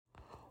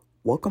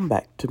Welcome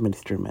back to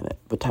Ministry Minute.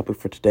 The topic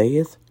for today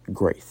is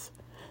grace.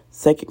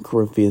 2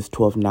 Corinthians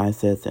 12:9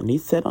 says, "And he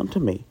said unto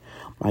me,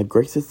 My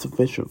grace is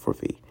sufficient for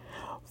thee,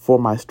 for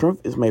my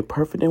strength is made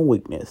perfect in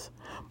weakness.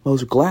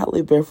 Most gladly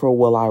therefore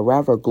will I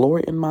rather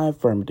glory in my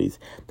infirmities,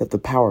 that the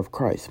power of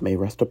Christ may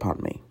rest upon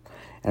me."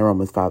 And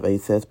Romans 5:8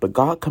 says, "But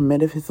God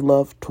commendeth his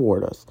love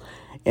toward us,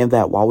 in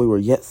that while we were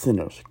yet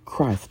sinners,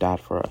 Christ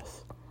died for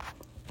us."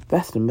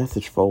 That's the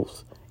message,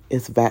 folks.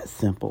 It's that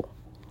simple.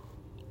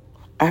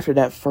 After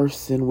that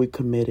first sin we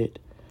committed,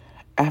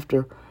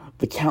 after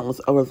the countless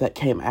others that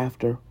came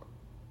after,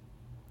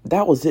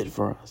 that was it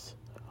for us.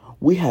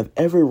 We have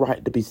every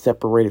right to be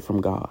separated from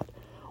God.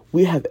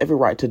 We have every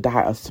right to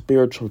die a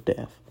spiritual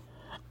death.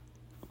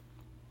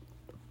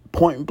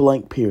 Point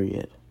blank,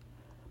 period.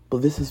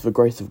 But this is the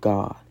grace of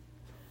God.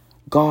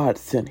 God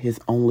sent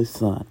his only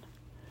son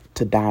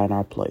to die in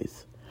our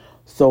place.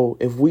 So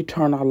if we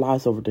turn our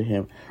lives over to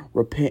him,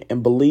 repent,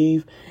 and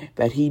believe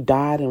that he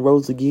died and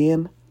rose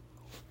again,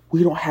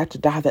 we don't have to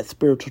die that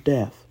spiritual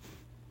death.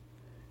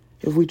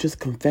 If we just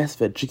confess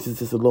that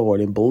Jesus is the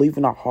Lord and believe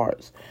in our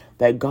hearts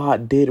that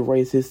God did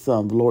raise his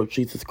son, the Lord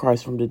Jesus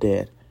Christ, from the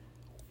dead,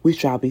 we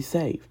shall be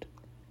saved.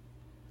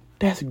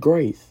 That's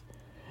grace.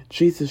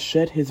 Jesus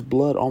shed his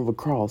blood on the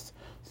cross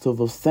so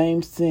those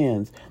same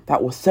sins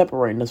that were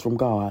separating us from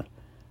God,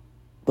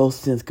 those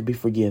sins could be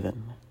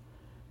forgiven.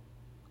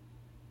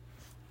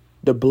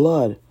 The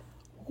blood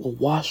will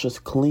wash us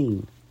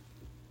clean.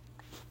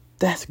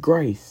 That's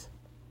grace.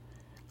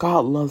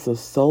 God loves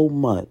us so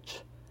much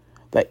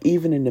that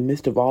even in the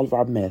midst of all of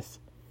our mess,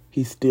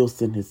 he still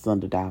sent his son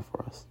to die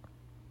for us.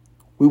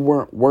 We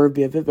weren't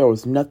worthy of it. There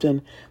was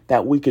nothing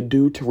that we could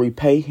do to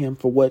repay him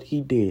for what he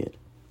did.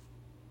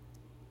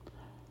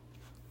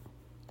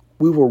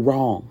 We were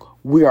wrong.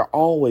 We are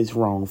always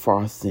wrong for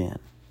our sin.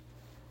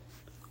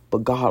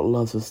 But God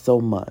loves us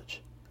so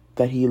much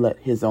that he let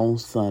his own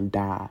son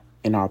die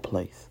in our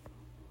place.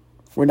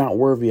 We're not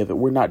worthy of it.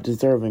 We're not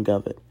deserving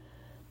of it.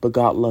 But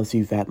God loves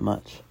you that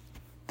much.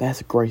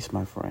 That's grace,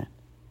 my friend.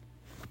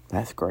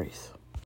 That's grace.